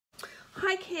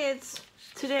Hi kids,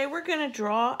 today we're going to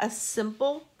draw a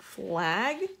simple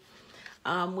flag.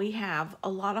 We have a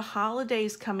lot of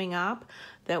holidays coming up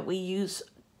that we use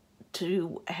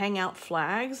to hang out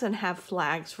flags and have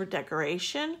flags for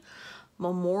decoration.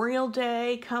 Memorial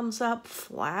Day comes up,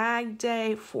 Flag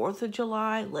Day, 4th of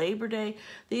July, Labor Day.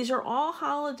 These are all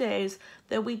holidays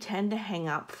that we tend to hang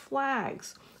up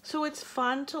flags. So it's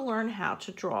fun to learn how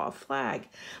to draw a flag.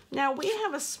 Now we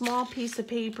have a small piece of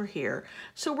paper here,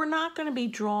 so we're not going to be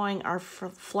drawing our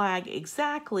flag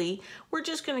exactly. We're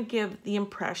just going to give the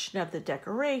impression of the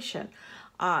decoration.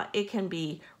 It can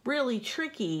be really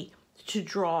tricky to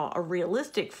draw a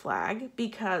realistic flag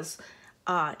because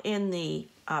in the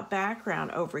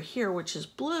background over here, which is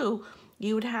blue,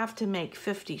 you would have to make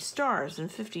 50 stars,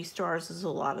 and 50 stars is a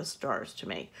lot of stars to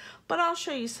make. But I'll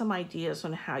show you some ideas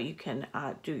on how you can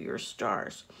do your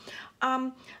stars.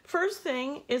 First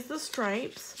thing is the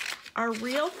stripes. Our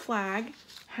real flag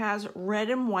has red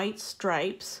and white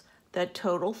stripes that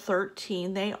total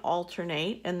 13. They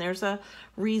alternate, and there's a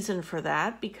reason for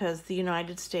that because the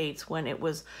United States, when it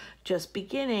was just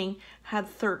beginning, had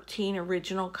 13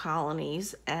 original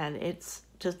colonies, and it's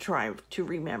to try to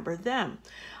remember them.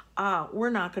 We're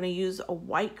not going to use a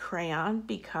white crayon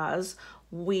because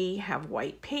we have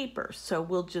white paper, so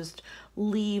we'll just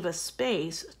leave a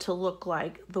space to look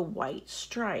like the white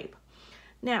stripe.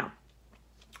 Now,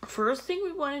 first thing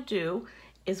we want to do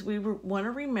is we want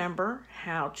to remember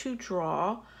how to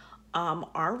draw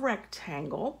our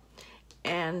rectangle,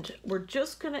 and we're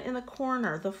just going to, in the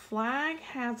corner, the flag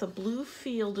has a blue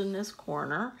field in this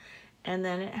corner, and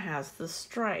then it has the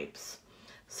stripes.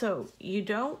 So you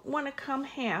don't want to come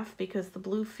half because the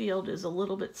blue field is a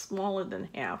little bit smaller than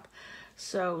half.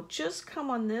 So just come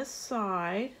on this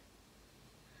side,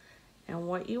 and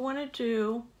what you want to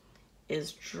do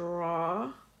is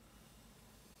draw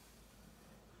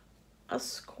a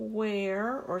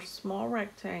square or small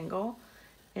rectangle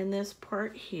in this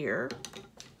part here.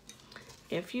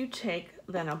 If you take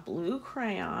then a blue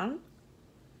crayon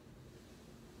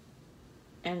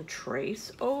and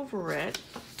trace over it,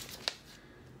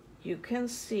 you can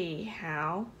see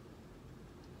how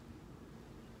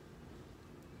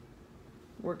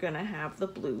we're going to have the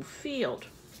blue field.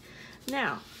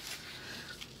 Now,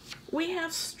 we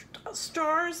have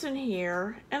stars in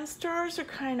here, and stars are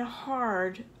kind of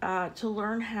hard to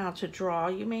learn how to draw.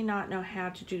 You may not know how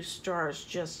to do stars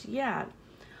just yet,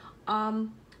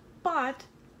 but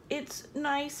it's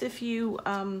nice if you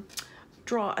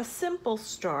draw a simple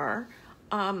star.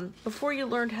 Before you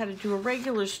learned how to do a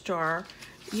regular star,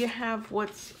 you have what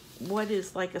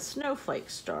is like a snowflake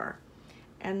star,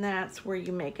 and that's where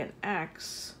you make an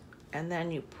X and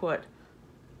then you put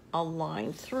a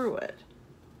line through it,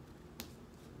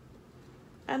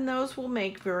 and those will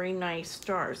make very nice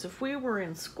stars. If we were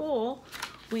in school,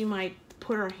 we might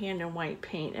put our hand in white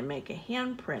paint and make a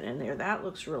handprint in there. That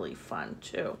looks really fun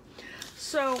too.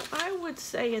 So I would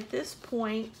say at this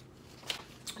point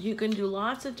you can do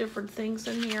lots of different things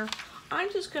in here. I'm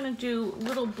just going to do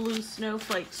little blue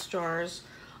snowflake stars,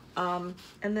 and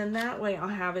then that way I'll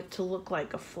have it to look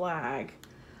like a flag,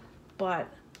 but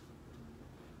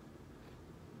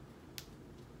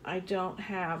I don't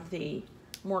have the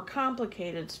more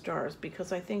complicated stars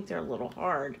because I think they're a little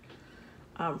hard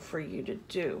for you to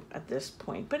do at this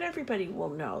point. But everybody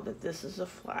will know that this is a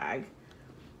flag,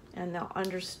 and they'll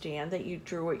understand that you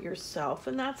drew it yourself,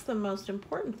 and that's the most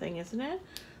important thing, isn't it?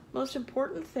 Most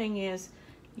important thing is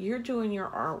you're doing your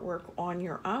artwork on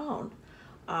your own.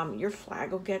 Your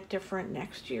flag will get different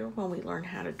next year when we learn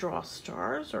how to draw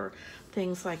stars or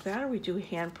things like that, or we do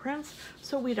handprints,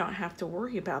 so we don't have to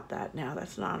worry about that now.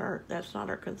 That's not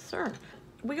our concern.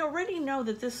 We already know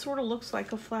that this sort of looks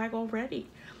like a flag already.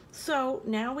 So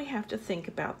now we have to think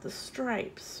about the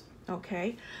stripes,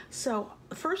 okay? So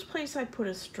the first place I put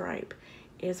a stripe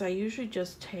is I usually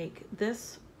just take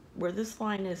this, where this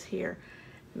line is here,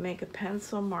 make a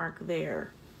pencil mark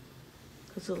there,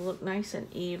 because it'll look nice and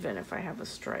even if I have a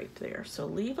stripe there. So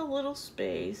leave a little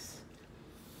space,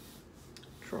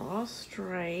 draw a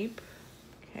stripe,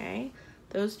 okay?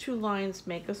 Those two lines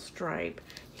make a stripe.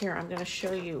 Here, I'm gonna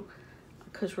show you,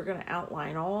 because we're gonna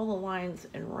outline all the lines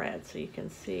in red so you can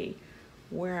see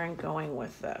where I'm going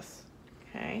with this,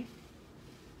 okay?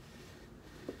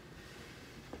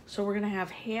 So we're gonna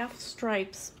have half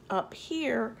stripes up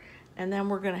here, and then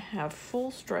we're gonna have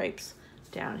full stripes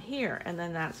down here, and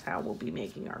then that's how we'll be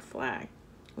making our flag,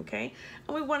 okay?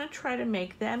 And we want to try to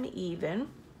make them even.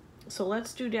 So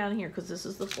let's do down here, because this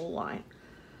is the full line.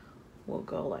 We'll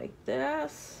go like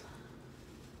this,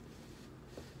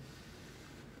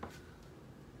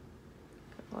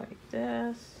 like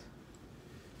this,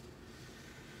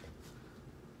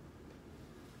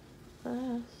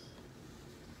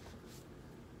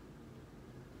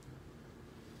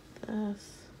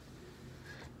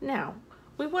 Now,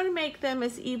 we want to make them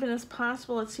as even as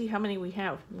possible. Let's see how many we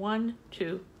have. 1,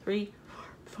 2, 3, 4,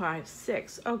 5,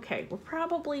 6. Okay, we're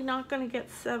probably not going to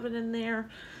get 7 in there,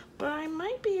 but I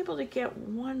might be able to get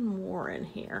 1 more in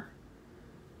here.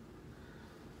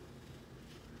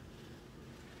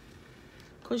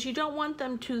 Because you don't want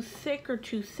them too thick or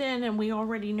too thin, and we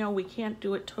already know we can't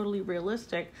do it totally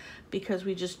realistic because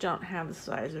we just don't have the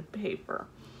size of paper.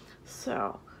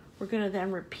 So we're going to then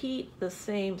repeat the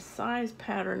same size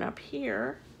pattern up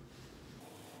here.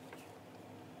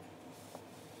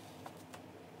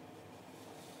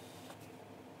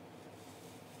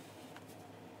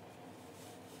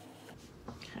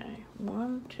 Okay,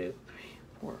 1, 2, 3,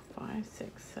 4, 5,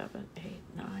 6, 7, 8,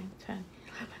 9, 10,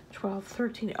 11, 12,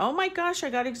 13. Oh my gosh, I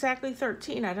got exactly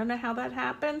 13. I don't know how that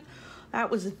happened.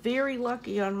 That was very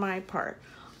lucky on my part.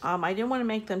 I didn't want to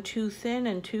make them too thin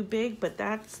and too big, but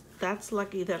that's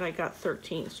lucky that I got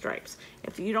 13 stripes.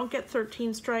 If you don't get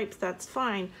 13 stripes, that's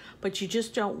fine, but you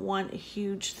just don't want a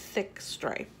huge thick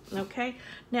stripe, okay?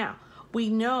 Now, we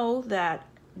know that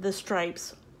the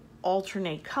stripes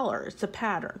alternate color. It's a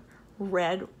pattern.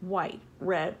 Red, white,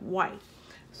 red, white.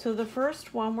 So the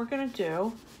first one we're going to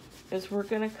do is we're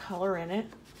going to color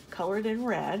it in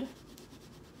red.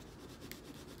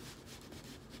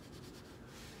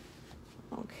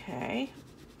 Okay.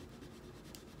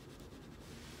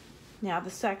 Now the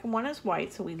second one is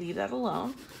white, so we leave that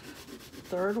alone.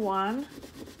 Third one,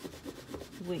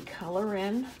 we color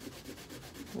in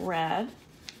red.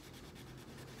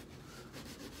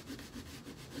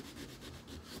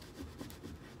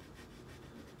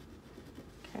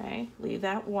 Okay, leave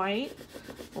that white,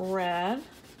 red.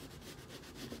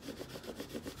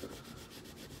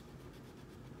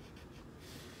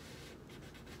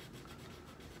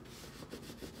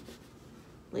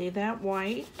 Leave that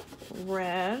white,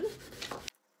 red.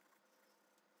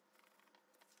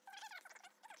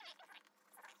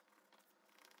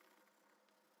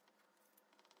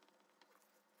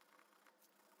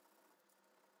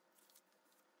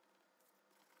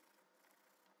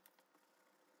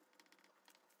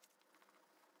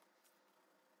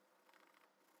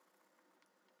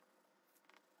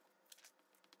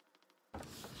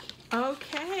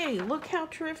 Okay, look how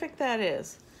terrific that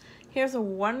is. Here's a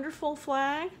wonderful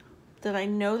flag that I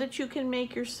know that you can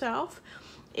make yourself.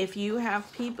 If you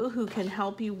have people who can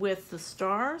help you with the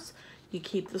stars, you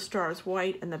keep the stars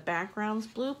white and the background's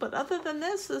blue. But other than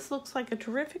this looks like a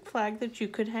terrific flag that you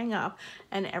could hang up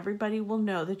and everybody will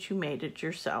know that you made it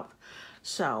yourself.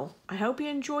 So I hope you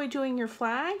enjoy doing your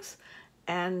flags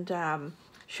and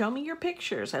show me your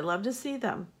pictures. I love to see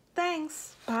them.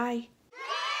 Thanks. Bye.